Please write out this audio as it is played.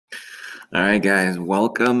All right, guys,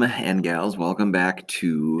 welcome and gals, welcome back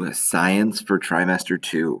to Science for Trimester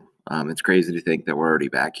 2. It's crazy to think that we're already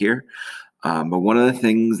back here. But one of the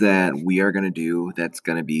things that we are going to do that's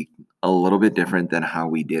going to be a little bit different than how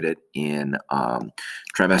we did it in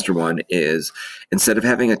Trimester 1 is instead of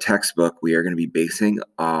having a textbook, we are going to be basing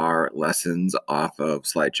our lessons off of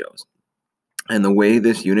slideshows. And the way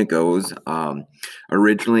this unit goes,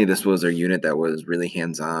 originally this was a unit that was really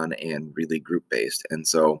hands-on and really group-based. And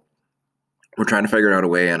so we're trying to figure out a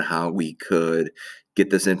way on how we could get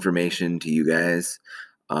this information to you guys.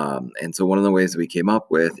 And so one of the ways that we came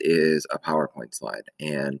up with is a PowerPoint slide.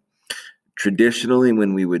 And traditionally,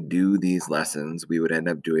 when we would do these lessons, we would end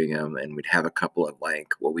up doing them and we'd have a couple of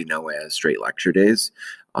what we know as straight lecture days.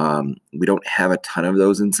 We don't have a ton of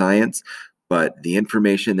those in science, but the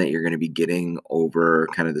information that you're going to be getting over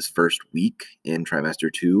kind of this first week in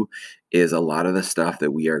trimester 2 is a lot of the stuff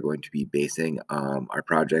that we are going to be basing our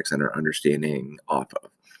projects and our understanding off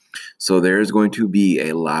of. So there's going to be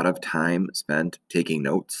a lot of time spent taking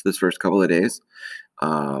notes this first couple of days.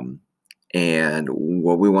 And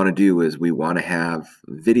what we want to do is we want to have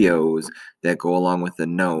videos that go along with the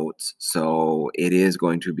notes. So it is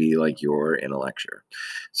going to be like you're in a lecture.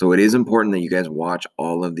 So it is important that you guys watch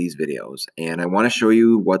all of these videos. And I want to show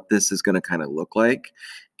you what this is going to kind of look like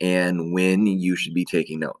and when you should be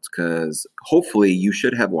taking notes. Because hopefully you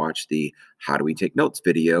should have watched the How Do We Take Notes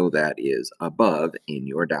video that is above in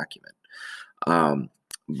your document.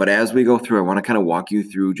 But as we go through, I want to kind of walk you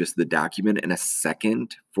through just the document in a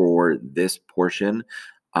second for this portion.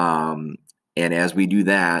 And as we do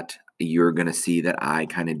that, you're going to see that I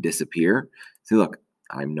kind of disappear. See, look,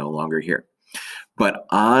 I'm no longer here. But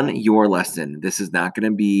on your lesson, this is not going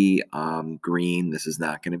to be green. This is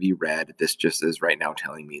not going to be red. This just is right now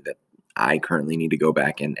telling me that I currently need to go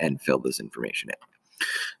back and fill this information in.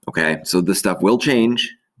 Okay, so this stuff will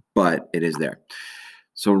change, but it is there.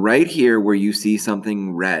 So right here where you see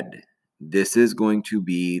something red, this is going to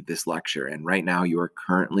be this lecture. And right now you are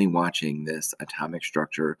currently watching this atomic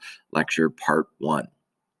structure lecture part 1.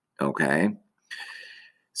 Okay.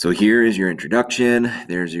 So here is your introduction.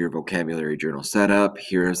 There's your vocabulary journal setup.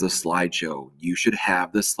 Here is the slideshow. You should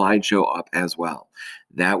have the slideshow up as well.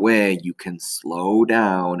 That way you can slow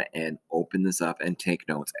down and open this up and take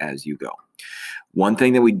notes as you go. One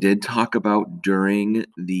thing that we did talk about during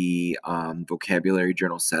the vocabulary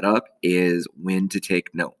journal setup is when to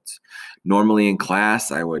take notes. Normally in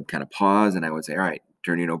class, I would kind of pause and I would say, all right,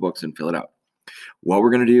 turn your notebooks and fill it out. What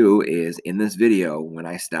we're going to do is in this video, when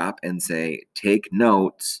I stop and say, take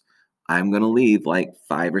notes, I'm going to leave like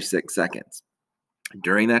 5 or 6 seconds.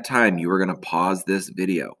 During that time, you are going to pause this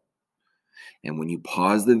video. And when you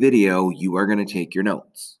pause the video, you are going to take your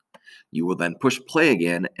notes. You will then push play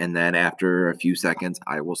again, and then after a few seconds,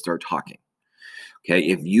 I will start talking. Okay,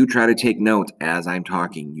 if you try to take notes as I'm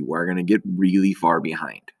talking, you are going to get really far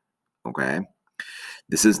behind. Okay,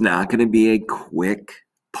 this is not going to be a quick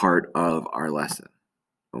part of our lesson.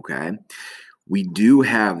 Okay, we do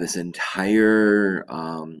have this entire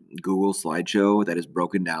Google slideshow that is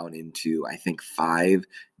broken down into, I think, 5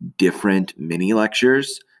 different mini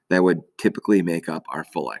lectures that would typically make up our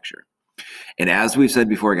full lecture. And as we've said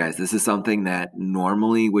before, guys, this is something that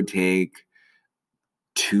normally would take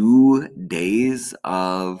 2 days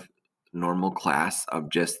of normal class of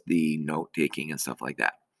just the note taking and stuff like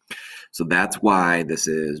that. So that's why this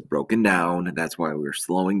is broken down. That's why we're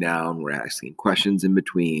slowing down. We're asking questions in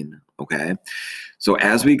between. Okay. So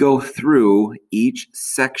as we go through each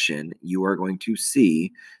section, you are going to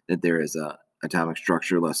see that there is a atomic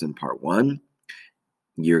structure lesson part 1.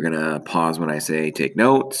 You're going to pause when I say take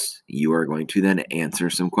notes. You are going to then answer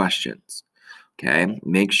some questions. Okay.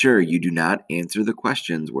 Make sure you do not answer the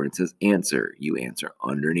questions where it says answer. You answer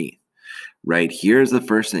underneath. Right here is the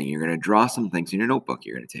first thing. You're going to draw some things in your notebook.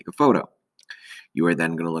 You're going to take a photo. You are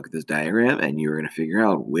then going to look at this diagram and you're going to figure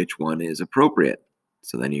out which one is appropriate.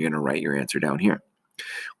 So then you're going to write your answer down here.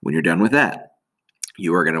 When you're done with that,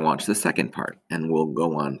 you are going to watch the second part and we'll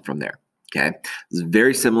go on from there. Okay, this is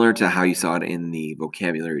very similar to how you saw it in the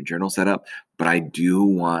vocabulary journal setup, but I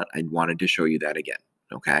wanted to show you that again.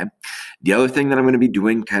 Okay, the other thing that I'm going to be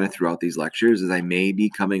doing kind of throughout these lectures is I may be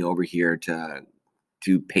coming over here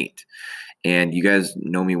to paint. And you guys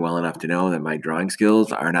know me well enough to know that my drawing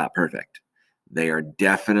skills are not perfect. They are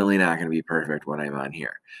definitely not going to be perfect when I'm on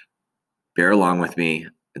here. Bear along with me.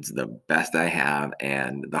 It's the best I have.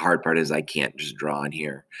 And the hard part is I can't just draw in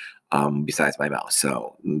here besides my mouse.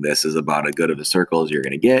 So this is about as good of a circle as you're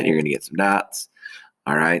going to get. You're going to get some dots.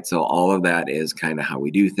 All right. So all of that is kind of how we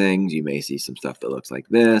do things. You may see some stuff that looks like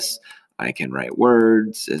this. I can write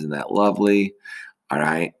words. Isn't that lovely? All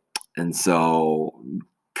right. And so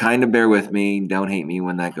kind of bear with me. Don't hate me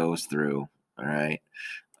when that goes through. All right.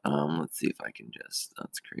 Let's see if I can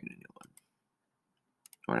let's create a new one.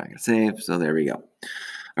 We're not going to save. So there we go.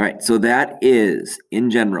 All right. So that is, in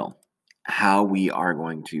general, how we are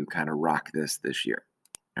going to kind of rock this year.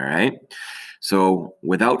 All right. So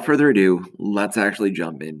without further ado, let's actually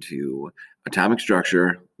jump into Atomic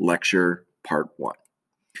Structure Lecture Part 1.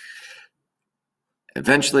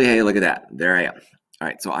 Eventually, hey, look at that. There I am. All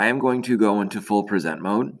right, so I am going to go into full present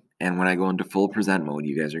mode. And when I go into full present mode,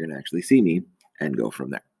 you guys are going to actually see me and go from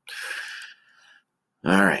there.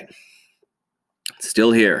 All right.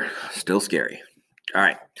 Still here. Still scary. All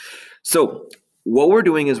right. So what we're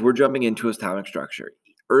doing is we're jumping into atomic structure.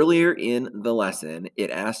 Earlier in the lesson, it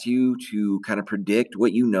asked you to kind of predict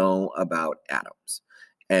what you know about atoms.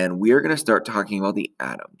 And we are going to start talking about the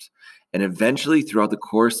atoms. And eventually, throughout the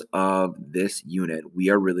course of this unit, we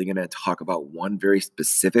are really going to talk about one very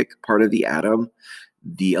specific part of the atom,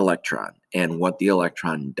 the electron, and what the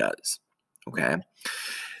electron does. Okay?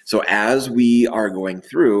 So as we are going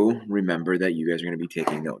through, remember that you guys are going to be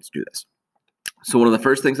taking notes. Do this. So one of the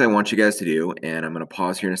first things I want you guys to do, and I'm going to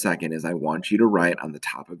pause here in a second, is I want you to write on the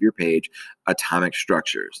top of your page, atomic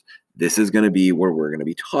structures. This is going to be where we're going to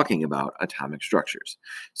be talking about atomic structures.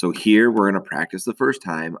 So here we're going to practice the first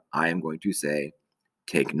time. I am going to say,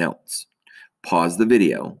 take notes. Pause the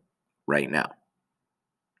video right now.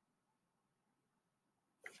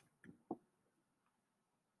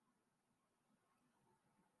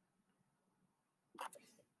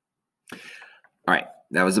 All right,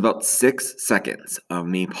 that was about 6 seconds of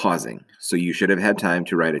me pausing. So you should have had time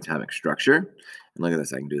to write atomic structure. And look at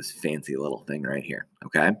this, I can do this fancy little thing right here,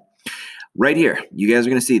 okay? Right here, you guys are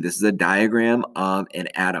going to see this is a diagram of an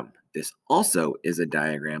atom. This also is a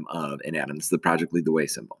diagram of an atom. This is the Project Lead the Way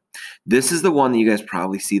symbol. This is the one that you guys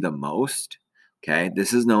probably see the most, okay?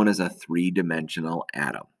 This is known as a three-dimensional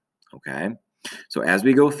atom, okay? So as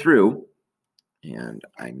we go through, and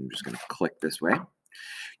I'm just going to click this way,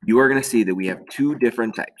 you are going to see that we have two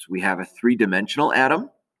different types. We have a three-dimensional atom,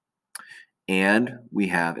 and we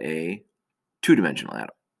have a two-dimensional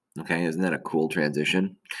atom. Okay, isn't that a cool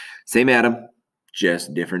transition? Same atom,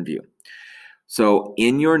 just different view. So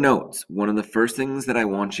in your notes, one of the first things that I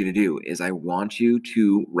want you to do is I want you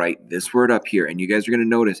to write this word up here. And you guys are going to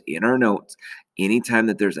notice in our notes, anytime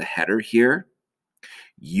that there's a header here,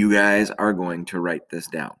 you guys are going to write this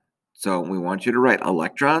down. So we want you to write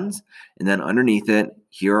electrons, and then underneath it,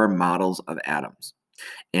 here are models of atoms.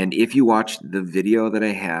 And if you watched the video that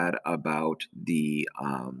I had about the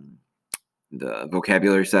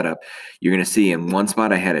vocabulary setup, you're going to see in one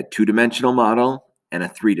spot I had a two-dimensional model and a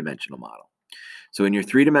three-dimensional model. So in your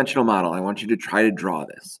three-dimensional model, I want you to try to draw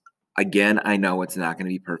this. Again, I know it's not going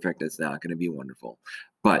to be perfect. It's not going to be wonderful.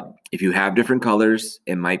 But if you have different colors,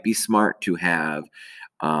 it might be smart to have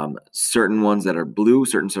certain ones that are blue,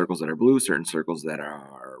 certain circles that are blue, certain circles that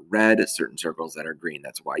are red, certain circles that are green.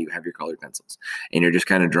 That's why you have your colored pencils. And you're just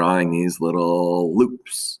kind of drawing these little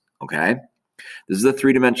loops, okay? This is a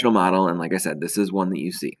three-dimensional model, and like I said, this is one that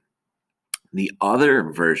you see. The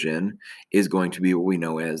other version is going to be what we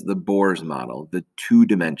know as the Bohr's model, the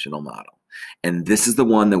two-dimensional model. And this is the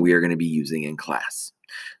one that we are going to be using in class.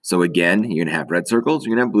 So again, you're going to have red circles,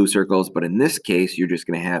 you're going to have blue circles, but in this case, you're just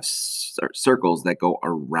going to have circles that go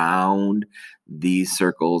around these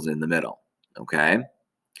circles in the middle, okay?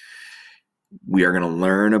 We are going to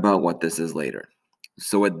learn about what this is later.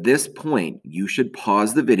 So at this point, you should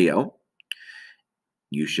pause the video.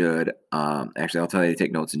 You should, actually, I'll tell you to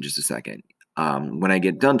take notes in just a second. When I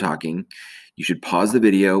get done talking, you should pause the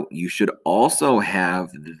video. You should also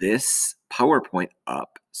have this PowerPoint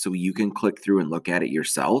up so you can click through and look at it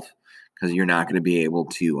yourself, because you're not going to be able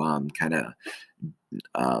to kind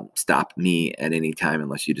of stop me at any time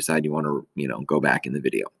unless you decide you want to, go back in the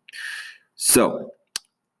video. So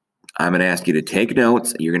I'm going to ask you to take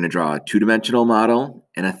notes. You're going to draw a two-dimensional model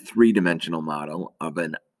and a three-dimensional model of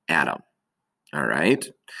an atom. All right.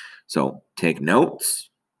 So take notes.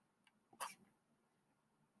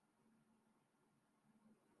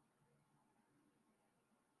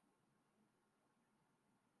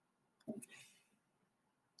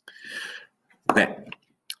 Okay,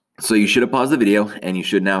 so you should have paused the video, and you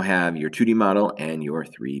should now have your 2D model and your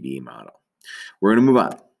 3D model. We're going to move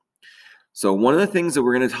on. So one of the things that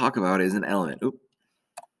we're going to talk about is an element.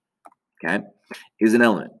 Okay, is an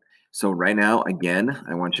element. So right now, again,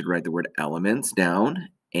 I want you to write the word elements down.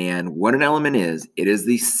 And what an element is, it is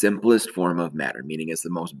the simplest form of matter, meaning it's the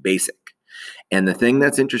most basic. And the thing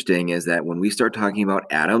that's interesting is that when we start talking about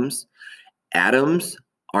atoms, atoms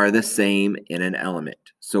are the same in an element.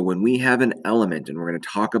 So when we have an element, and we're going to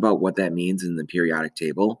talk about what that means in the periodic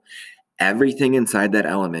table, everything inside that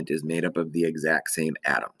element is made up of the exact same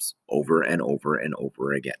atoms over and over and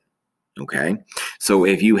over again. Okay, so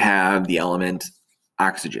if you have the element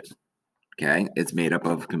oxygen, okay, it's made up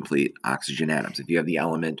of complete oxygen atoms. If you have the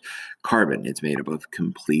element carbon, it's made up of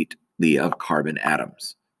completely of carbon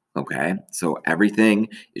atoms. Okay, so everything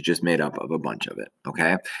is just made up of a bunch of it.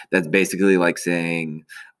 Okay, that's basically like saying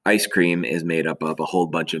ice cream is made up of a whole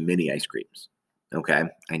bunch of mini ice creams. Okay,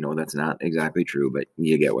 I know that's not exactly true, but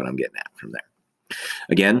you get what I'm getting at from there.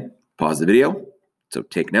 Again, pause the video. So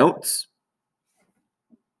take notes.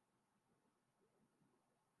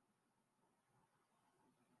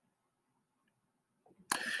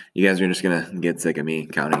 You guys are just going to get sick of me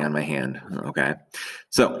counting on my hand. Okay.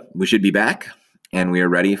 So we should be back and we are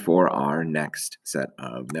ready for our next set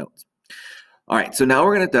of notes. All right. So now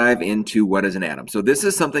we're going to dive into what is an atom. So this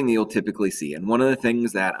is something that you'll typically see. And one of the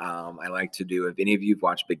things that I like to do, if any of you have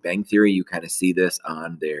watched Big Bang Theory, you kind of see this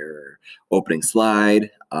on their opening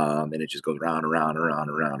slide. And it just goes round, around, around,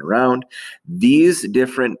 around, around. These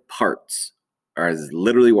different parts are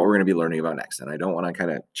literally what we're going to be learning about next. And I don't want to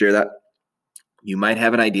kind of share that. You might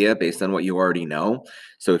have an idea based on what you already know.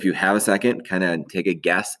 So if you have a second, kind of take a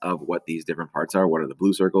guess of what these different parts are. What are the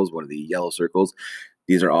blue circles? What are the yellow circles?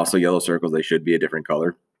 These are also yellow circles. They should be a different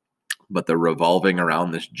color, but they're revolving around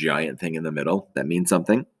this giant thing in the middle. That means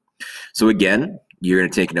something. So again, you're going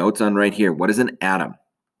to take notes on right here. What is an atom?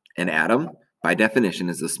 An atom, by definition,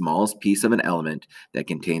 is the smallest piece of an element that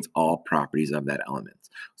contains all properties of that element.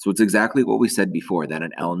 So it's exactly what we said before, that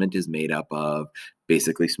an element is made up of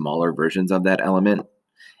basically smaller versions of that element.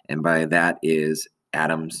 And by that is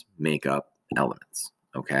atoms make up elements.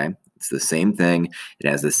 Okay. It's the same thing. It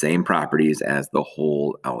has the same properties as the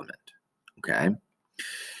whole element. Okay.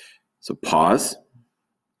 So pause,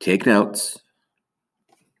 take notes.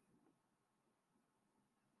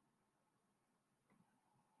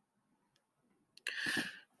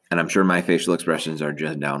 And I'm sure my facial expressions are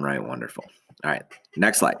just downright wonderful. All right,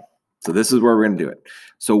 next slide. So this is where we're going to do it.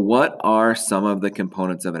 So what are some of the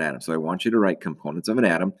components of an atom? So I want you to write components of an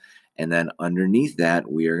atom, and then underneath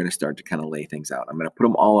that, we are going to start to kind of lay things out. I'm going to put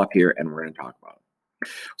them all up here, and we're going to talk about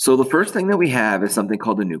them. So the first thing that we have is something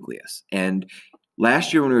called a nucleus. And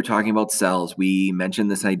last year when we were talking about cells, we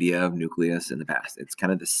mentioned this idea of nucleus in the past. It's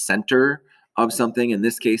kind of the center of something. In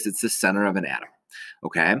this case, it's the center of an atom.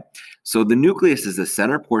 Okay, so the nucleus is the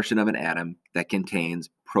center portion of an atom that contains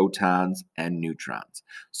protons and neutrons.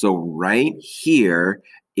 So right here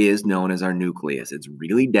is known as our nucleus. It's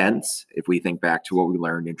really dense. If we think back to what we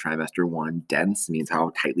learned in trimester 1, dense means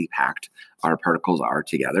how tightly packed our particles are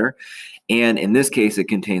together. And in this case, it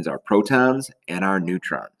contains our protons and our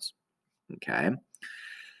neutrons. Okay.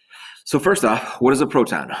 So first off, what is a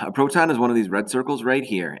proton? A proton is one of these red circles right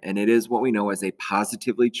here, and it is what we know as a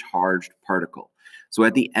positively charged particle. So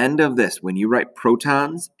at the end of this, when you write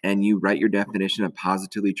protons and you write your definition of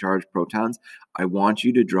positively charged protons, I want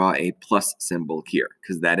you to draw a plus symbol here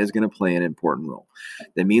because that is going to play an important role.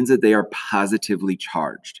 That means that they are positively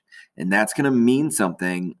charged, and that's going to mean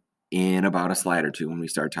something in about a slide or two when we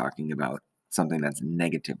start talking about something that's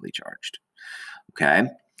negatively charged. Okay?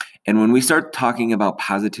 And when we start talking about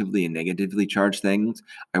positively and negatively charged things,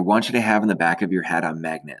 I want you to have in the back of your head a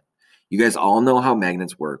magnet. You guys all know how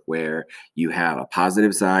magnets work, where you have a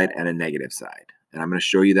positive side and a negative side. And I'm going to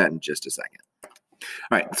show you that in just a second. All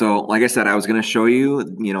right, so like I said, I was going to show you,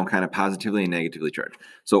 kind of positively and negatively charged.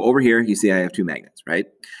 So over here, you see I have two magnets, right?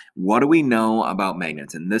 What do we know about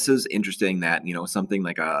magnets? And this is interesting that, something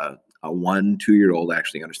like a 1-2 year old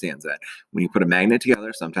actually understands that. When you put a magnet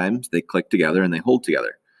together, sometimes they click together and they hold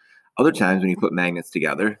together. Other times when you put magnets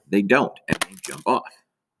together, they don't and they jump off.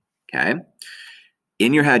 Okay?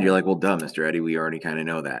 In your head, you're like, well, duh, Mr. Eddie, we already kind of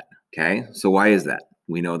know that. Okay? So why is that?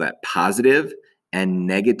 We know that positive and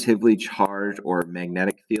negatively charged or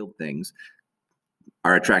magnetic field things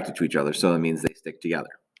are attracted to each other. So that means they stick together.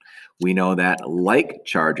 We know that like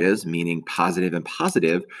charges, meaning positive and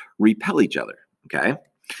positive, repel each other. Okay?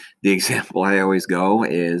 The example I always go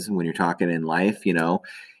is when you're talking in life,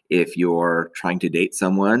 if you're trying to date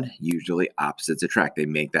someone, usually opposites attract. They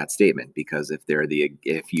make that statement because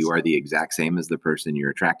if you are the exact same as the person you're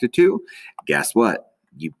attracted to, guess what?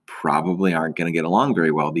 You probably aren't going to get along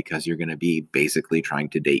very well because you're going to be basically trying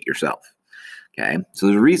to date yourself. Okay. So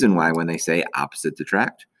there's a reason why when they say opposites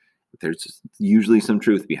attract, there's usually some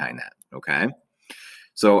truth behind that. Okay.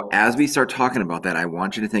 So as we start talking about that, I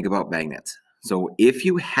want you to think about magnets. So if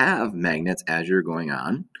you have magnets as you're going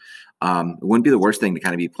on, it wouldn't be the worst thing to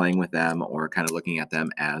kind of be playing with them or kind of looking at them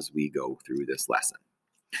as we go through this lesson.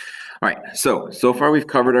 All right, so far we've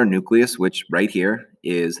covered our nucleus, which right here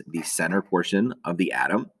is the center portion of the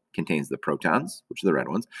atom. contains the protons, which are the red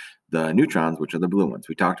ones, the neutrons, which are the blue ones.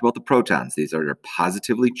 We talked about the protons. These are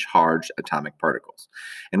positively charged atomic particles.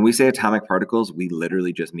 And we say atomic particles, we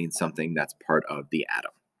literally just mean something that's part of the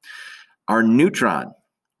atom. Our neutron,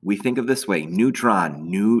 we think of this way, neutron,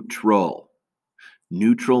 neutral.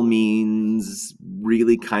 Neutral means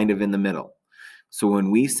really kind of in the middle. So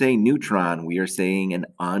when we say neutron, we are saying an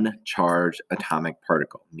uncharged atomic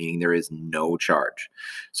particle, meaning there is no charge.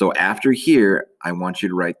 So after here, I want you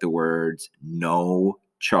to write the words no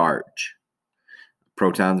charge.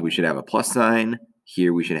 Protons, we should have a plus sign.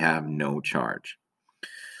 Here we should have no charge.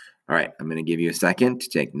 All right, I'm going to give you a second to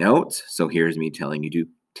take notes. So here's me telling you to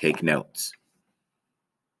take notes.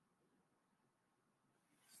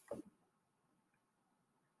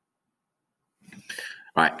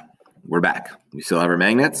 All right, we're back. We still have our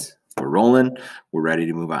magnets. We're rolling. We're ready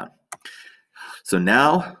to move on. So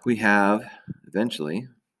now we have, eventually,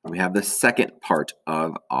 we have the second part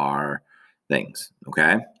of our things,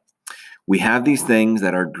 okay? We have these things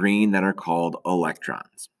that are green that are called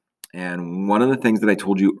electrons. And one of the things that I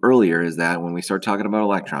told you earlier is that when we start talking about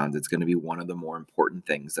electrons, it's going to be one of the more important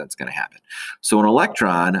things that's going to happen. So an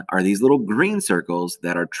electron are these little green circles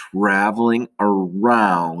that are traveling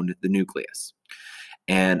around the nucleus.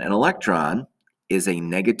 And an electron is a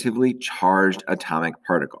negatively charged atomic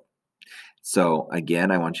particle. So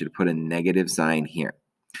again, I want you to put a negative sign here.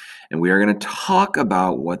 And we are going to talk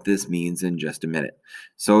about what this means in just a minute.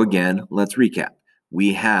 So again, let's recap.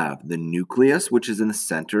 We have the nucleus, which is in the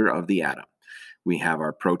center of the atom. We have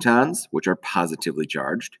our protons, which are positively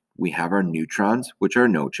charged. We have our neutrons, which are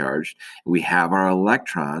no charged. We have our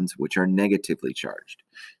electrons, which are negatively charged.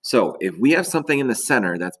 So if we have something in the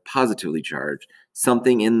center that's positively charged,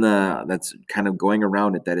 something in that's kind of going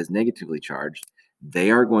around it that is negatively charged,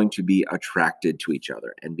 they are going to be attracted to each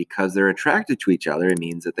other. And because they're attracted to each other, it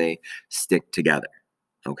means that they stick together,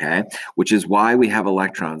 okay? Which is why we have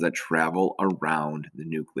electrons that travel around the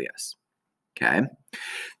nucleus, okay?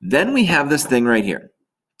 Then we have this thing right here.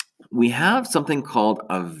 We have something called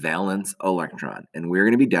a valence electron, and we're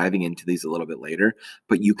going to be diving into these a little bit later,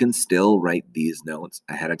 but you can still write these notes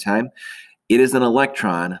ahead of time. It is an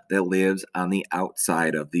electron that lives on the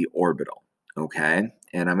outside of the orbital, okay?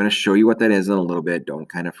 And I'm going to show you what that is in a little bit. Don't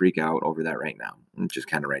kind of freak out over that right now. Just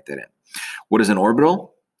kind of write that in. What is an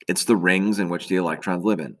orbital? It's the rings in which the electrons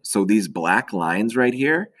live in. So these black lines right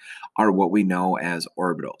here are what we know as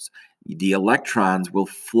orbitals. The electrons will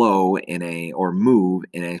flow or move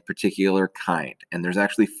in a particular kind. And there's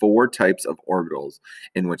actually 4 types of orbitals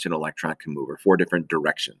in which an electron can move, or 4 different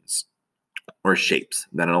directions or shapes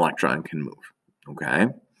that an electron can move, okay?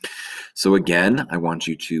 So again, I want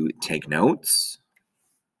you to take notes.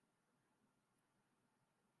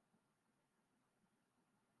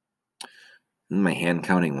 My hand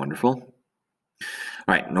counting, wonderful. All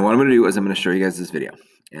right, now what I'm going to do is I'm going to show you guys this video,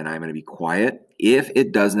 and I'm going to be quiet. If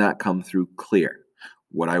it does not come through clear,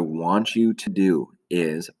 what I want you to do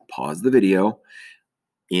is pause the video.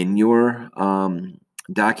 In your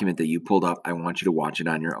document that you pulled up, I want you to watch it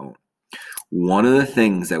on your own. One of the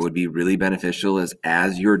things that would be really beneficial is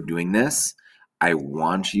as you're doing this, I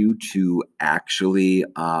want you to actually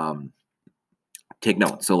take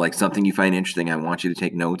notes. So like something you find interesting, I want you to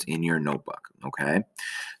take notes in your notebook, okay?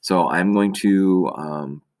 So I'm going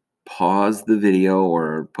to pause the video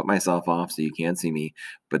or put myself off so you can't see me,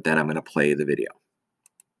 but then I'm going to play the video.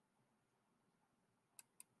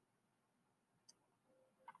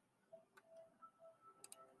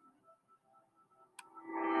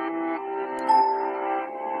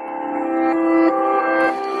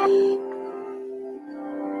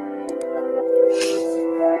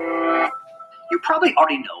 You probably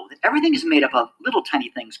already know that everything is made up of little tiny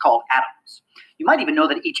things called atoms. You might even know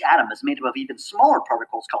that each atom is made up of even smaller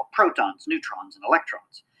particles called protons, neutrons, and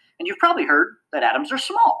electrons. And you've probably heard that atoms are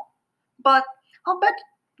small. But I'll bet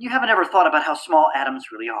you haven't ever thought about how small atoms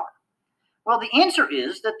really are. Well, the answer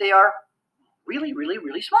is that they are really, really,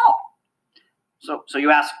 really small. So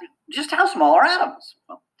you ask, just how small are atoms?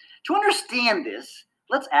 Well, to understand this,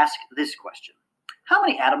 let's ask this question. How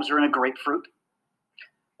many atoms are in a grapefruit?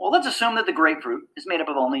 Well, let's assume that the grapefruit is made up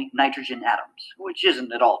of only nitrogen atoms, which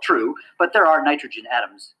isn't at all true, but there are nitrogen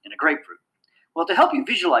atoms in a grapefruit. Well, to help you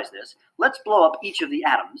visualize this, let's blow up each of the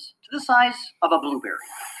atoms to the size of a blueberry.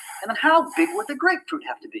 And then how big would the grapefruit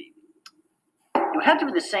have to be? It would have to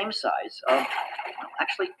be the same size of, well,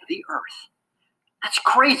 actually, the Earth. That's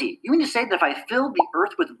crazy. You mean to say that if I filled the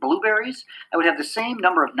Earth with blueberries, I would have the same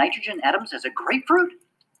number of nitrogen atoms as a grapefruit?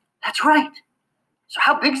 That's right. So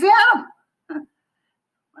how big's the atom?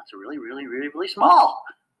 That's really, really, really, really small.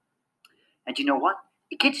 And you know what?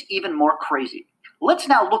 It gets even more crazy. Let's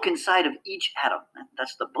now look inside of each atom.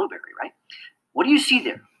 That's the blueberry, right? What do you see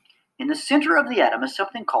there? In the center of the atom is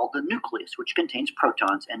something called the nucleus, which contains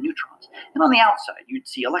protons and neutrons. And on the outside, you'd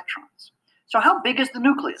see electrons. So how big is the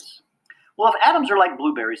nucleus? Well, if atoms are like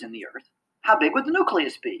blueberries in the Earth, how big would the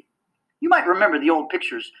nucleus be? You might remember the old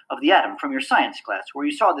pictures of the atom from your science class where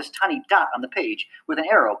you saw this tiny dot on the page with an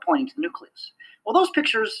arrow pointing to the nucleus. Well, those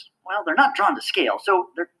pictures, well, they're not drawn to scale, so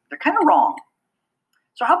they're kind of wrong.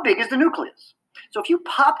 So how big is the nucleus? So if you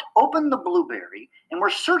popped open the blueberry and were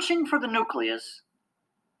searching for the nucleus,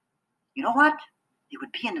 you know what? It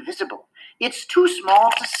would be invisible. It's too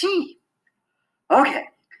small to see. Okay,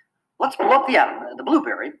 let's blow up the atom, the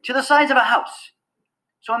blueberry, to the size of a house.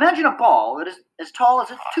 So imagine a ball that is as tall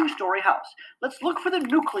as a two-story house. Let's look for the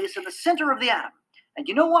nucleus in the center of the atom. And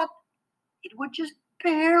you know what? It would just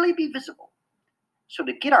barely be visible. So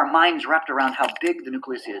to get our minds wrapped around how big the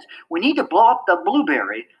nucleus is, we need to blow up the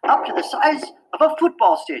blueberry up to the size of a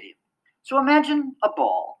football stadium. So imagine a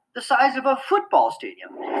ball the size of a football stadium,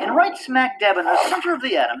 and right smack dab in the center of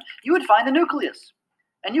the atom, you would find the nucleus.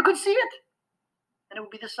 And you could see it. And it would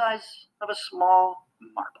be the size of a small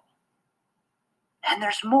marble. And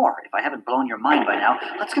there's more. If I haven't blown your mind by now,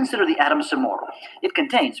 let's consider the atom some more. It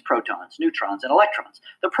contains protons, neutrons, and electrons.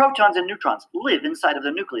 The protons and neutrons live inside of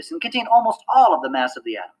the nucleus and contain almost all of the mass of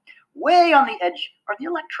the atom. Way on the edge are the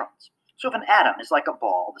electrons. So if an atom is like a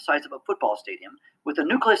ball the size of a football stadium, with the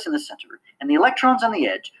nucleus in the center and the electrons on the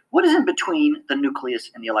edge, what is in between the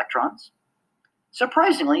nucleus and the electrons?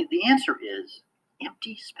 Surprisingly, the answer is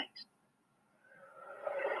empty space.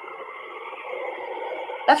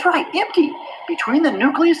 That's right, empty. Between the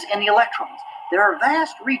nucleus and the electrons, there are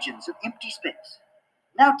vast regions of empty space.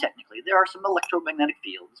 Now, technically, there are some electromagnetic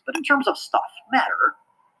fields, but in terms of stuff, matter,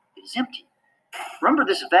 it is empty. Remember,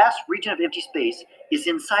 this vast region of empty space is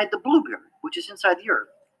inside the blueberry, which is inside the Earth,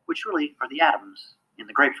 which really are the atoms in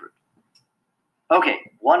the grapefruit. Okay,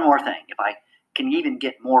 one more thing, if I can even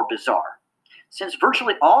get more bizarre. Since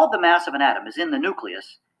virtually all of the mass of an atom is in the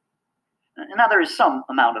nucleus, now there is some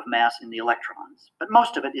amount of mass in the electrons, but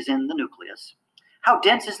most of it is in the nucleus. How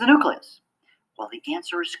dense is the nucleus? Well, the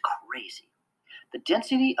answer is crazy. The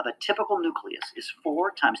density of a typical nucleus is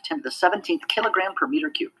 4 times 10 to the 17th kilogram per meter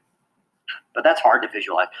cubed. But that's hard to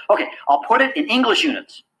visualize. Okay, I'll put it in English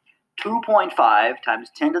units. 2.5 times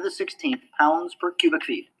 10 to the 16th pounds per cubic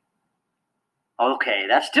feet. Okay,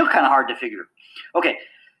 that's still kind of hard to figure. Okay,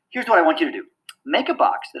 here's what I want you to do. Make a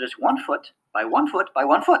box that is 1 foot by 1 foot by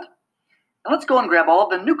 1 foot. And let's go and grab all of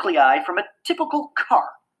the nuclei from a typical car.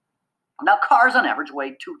 Now, cars on average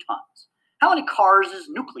weigh 2 tons. How many cars'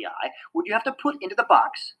 nuclei would you have to put into the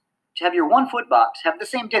box to have your 1 foot box have the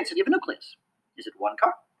same density of a nucleus? Is it 1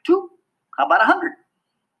 car? 2? How about 100?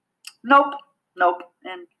 Nope, nope,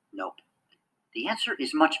 and nope. The answer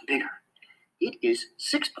is much bigger. It is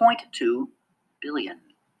 6.2 billion.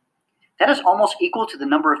 That is almost equal to the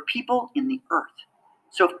number of people in the Earth.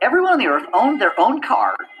 So if everyone on the Earth owned their own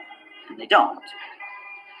car, and they don't,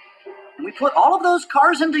 and we put all of those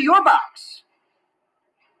cars into your box,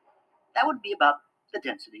 that would be about the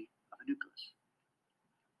density of a nucleus.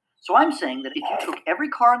 So I'm saying that if you took every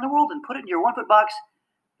car in the world and put it in your 1 foot box,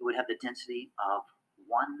 it would have the density of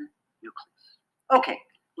 1 nucleus. Okay,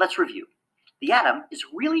 let's review. The atom is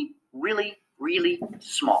really, really, really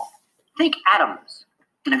small. Think atoms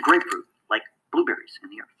in a grapefruit, like blueberries in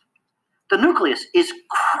the Earth. The nucleus is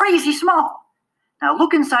crazy small. Now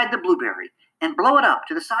look inside the blueberry and blow it up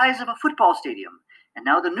to the size of a football stadium, and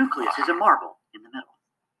now the nucleus is a marble in the middle.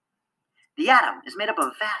 The atom is made up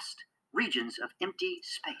of vast regions of empty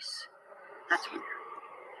space. That's weird.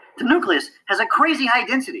 The nucleus has a crazy high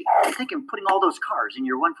density. I'm thinking putting all those cars in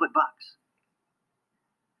your 1 foot box.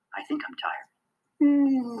 I think I'm tired.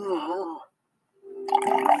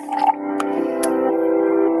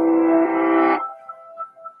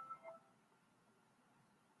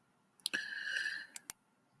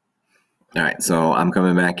 All right, so I'm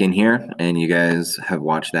coming back in here, and you guys have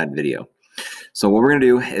watched that video. So what we're going to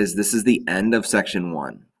do is, this is the end of section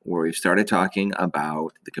 1, where we've started talking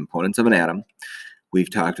about the components of an atom. We've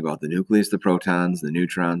talked about the nucleus, the protons, the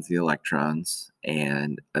neutrons, the electrons,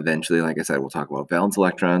 and eventually, like I said, we'll talk about valence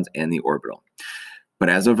electrons and the orbital. But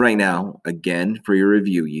as of right now, again, for your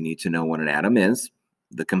review, you need to know what an atom is,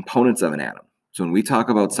 the components of an atom. So when we talk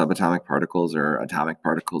about subatomic particles or atomic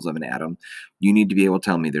particles of an atom, you need to be able to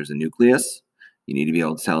tell me there's a nucleus. You need to be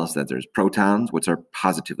able to tell us that there's protons, which are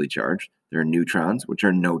positively charged. There are neutrons, which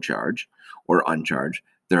are no charge or uncharged.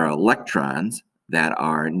 There are electrons that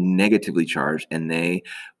are negatively charged, and they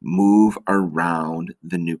move around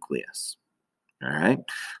the nucleus. All right?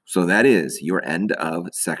 So that is your end of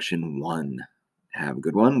section 1. Have a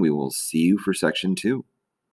good one. We will see you for section 2.